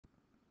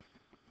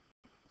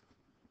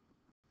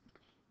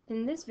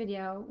In this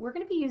video, we're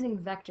going to be using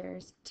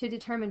vectors to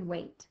determine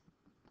weight.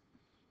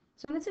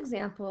 So in this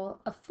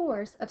example, a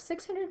force of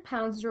 600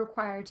 pounds is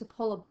required to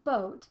pull a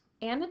boat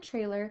and a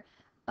trailer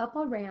up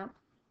a ramp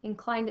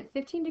inclined at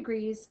 15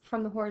 degrees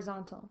from the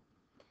horizontal.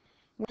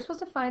 We're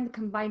supposed to find the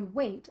combined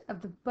weight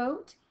of the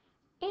boat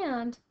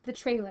and the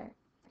trailer.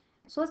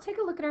 So let's take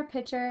a look at our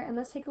picture and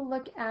let's take a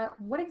look at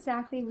what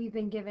exactly we've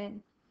been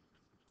given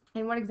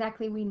and what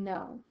exactly we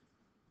know.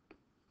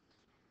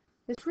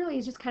 This really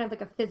is just kind of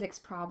like a physics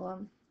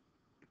problem.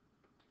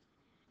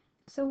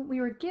 So we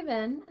were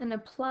given an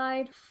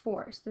applied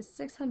force, the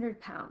 600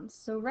 pounds.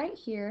 So right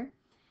here,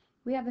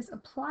 we have this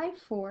applied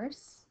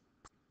force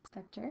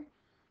vector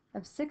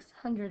of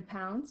 600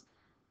 pounds.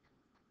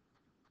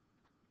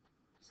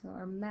 So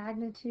our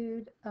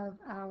magnitude of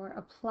our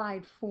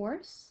applied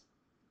force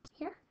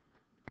here.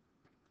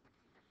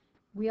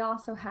 We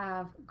also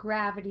have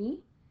gravity.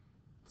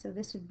 So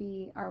this would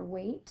be our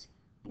weight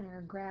and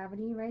our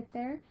gravity right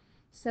there.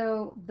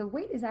 So the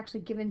weight is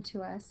actually given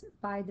to us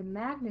by the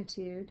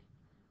magnitude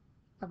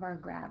of our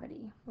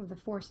gravity, or the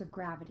force of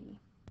gravity.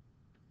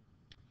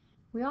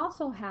 We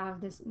also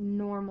have this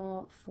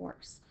normal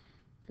force,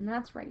 and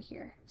that's right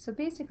here. So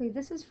basically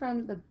this is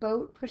from the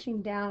boat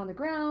pushing down on the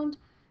ground,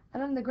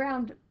 and then the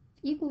ground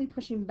equally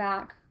pushing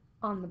back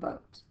on the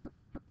boat.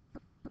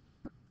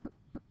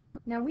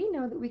 Now we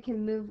know that we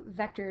can move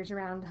vectors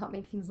around to help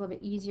make things a little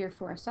bit easier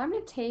for us. So I'm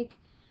going to take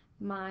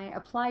my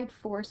applied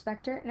force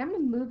vector and I'm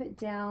going to move it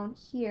down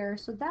here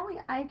so that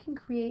way I can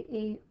create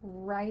a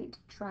right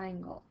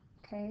triangle.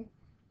 Okay?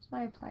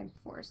 My applied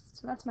force.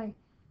 So that's my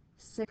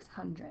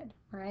 600,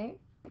 right?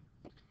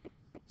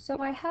 So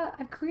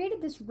I've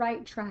created this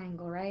right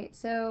triangle, right?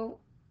 So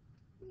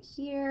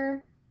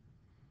here,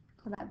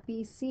 call that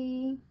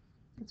BC.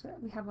 That's what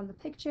we have on the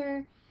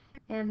picture.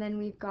 And then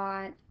we've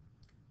got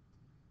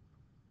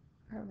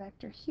our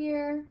vector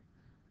here,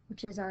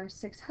 which is our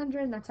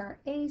 600, and that's our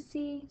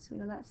AC. So we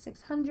know that's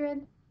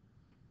 600.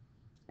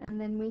 And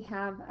then we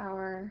have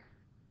our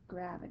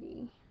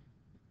gravity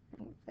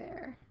right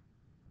there.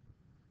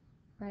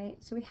 Right?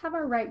 So we have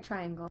our right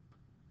triangle,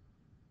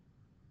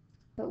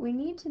 but we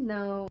need to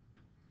know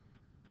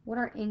what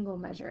our angle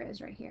measure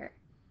is right here.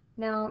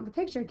 Now the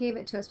picture gave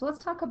it to us, but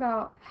let's talk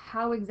about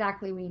how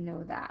exactly we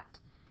know that.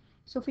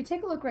 So if we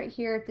take a look right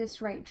here at this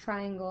right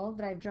triangle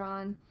that I've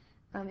drawn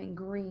in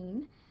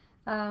green,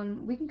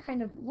 we can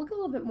kind of look a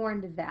little bit more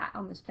into that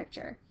on this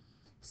picture.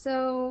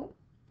 So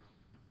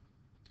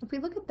if we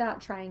look at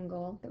that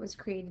triangle that was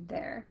created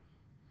there,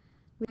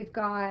 we've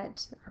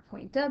got our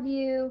point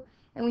W,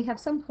 and we have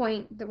some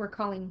point that we're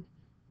calling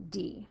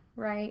D,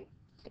 right?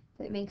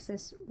 That makes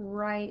this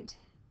right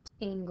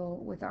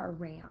angle with our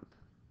ramp,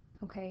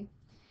 okay?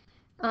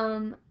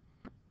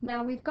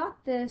 Now we've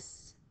got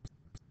this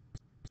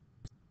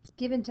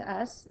given to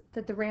us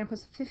that the ramp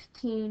was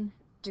 15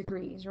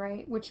 degrees,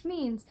 right? Which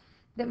means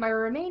that my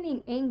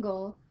remaining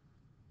angle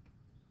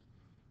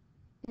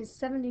is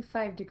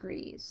 75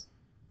 degrees,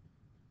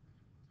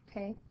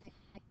 okay?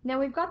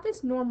 Now we've got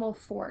this normal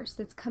force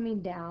that's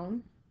coming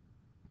down,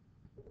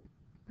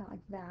 about like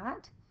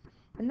that,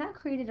 and that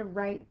created a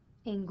right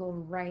angle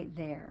right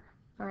there,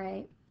 all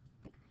right?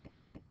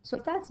 So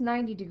if that's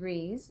 90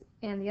 degrees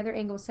and the other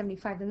angle is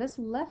 75, then this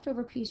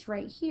leftover piece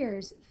right here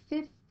is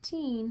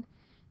 15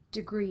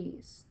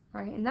 degrees,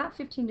 right? And that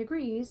 15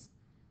 degrees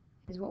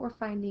is what we're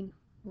finding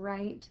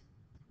right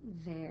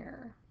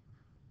there.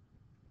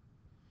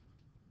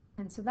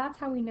 And so that's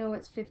how we know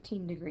it's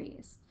 15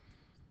 degrees.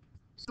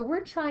 So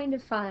we're trying to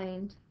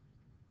find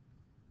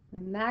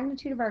the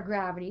magnitude of our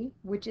gravity,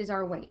 which is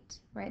our weight,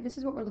 right? This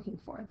is what we're looking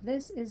for.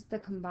 This is the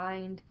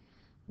combined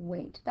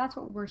weight. That's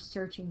what we're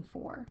searching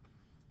for.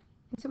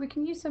 And so we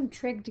can use some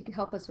trig to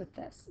help us with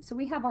this. So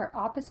we have our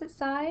opposite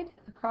side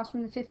across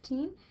from the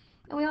 15,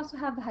 and we also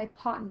have the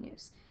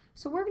hypotenuse.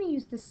 So we're going to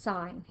use the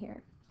sine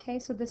here. Okay,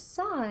 so the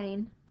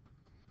sine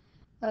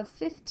of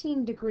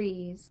 15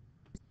 degrees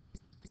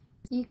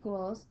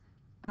equals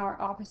our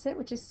opposite,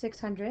 which is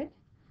 600,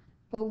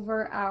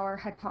 over our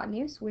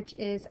hypotenuse, which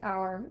is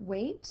our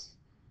weight,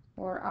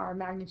 or our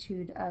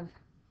magnitude of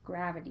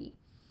gravity.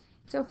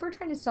 So if we're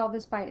trying to solve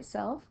this by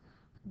itself,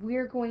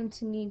 we're going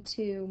to need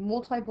to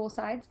multiply both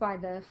sides by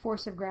the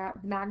force of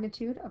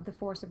magnitude of the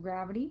force of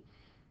gravity,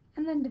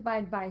 and then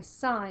divide by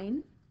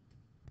sine,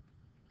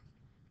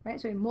 right?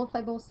 So we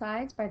multiply both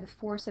sides by the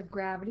force of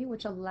gravity,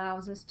 which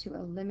allows us to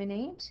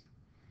eliminate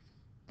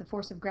the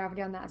force of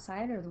gravity on that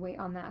side, or the weight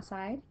on that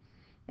side.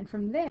 And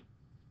from there,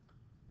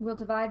 we'll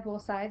divide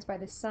both sides by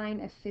the sine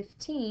of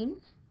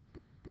 15,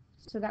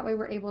 so that way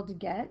we're able to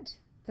get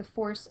the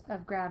force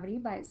of gravity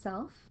by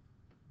itself.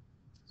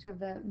 So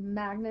the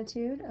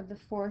magnitude of the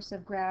force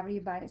of gravity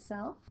by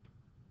itself.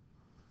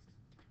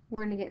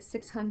 We're going to get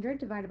 600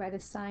 divided by the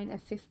sine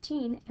of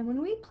 15, and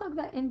when we plug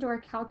that into our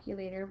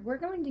calculator, we're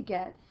going to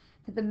get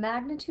that the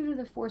magnitude of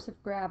the force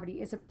of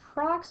gravity is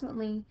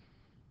approximately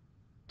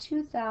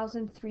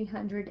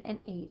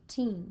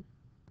 2,318.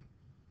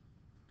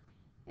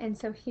 And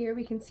so here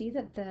we can see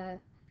that the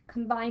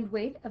combined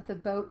weight of the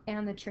boat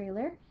and the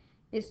trailer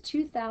is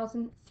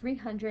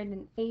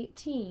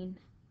 2,318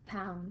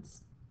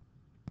 pounds.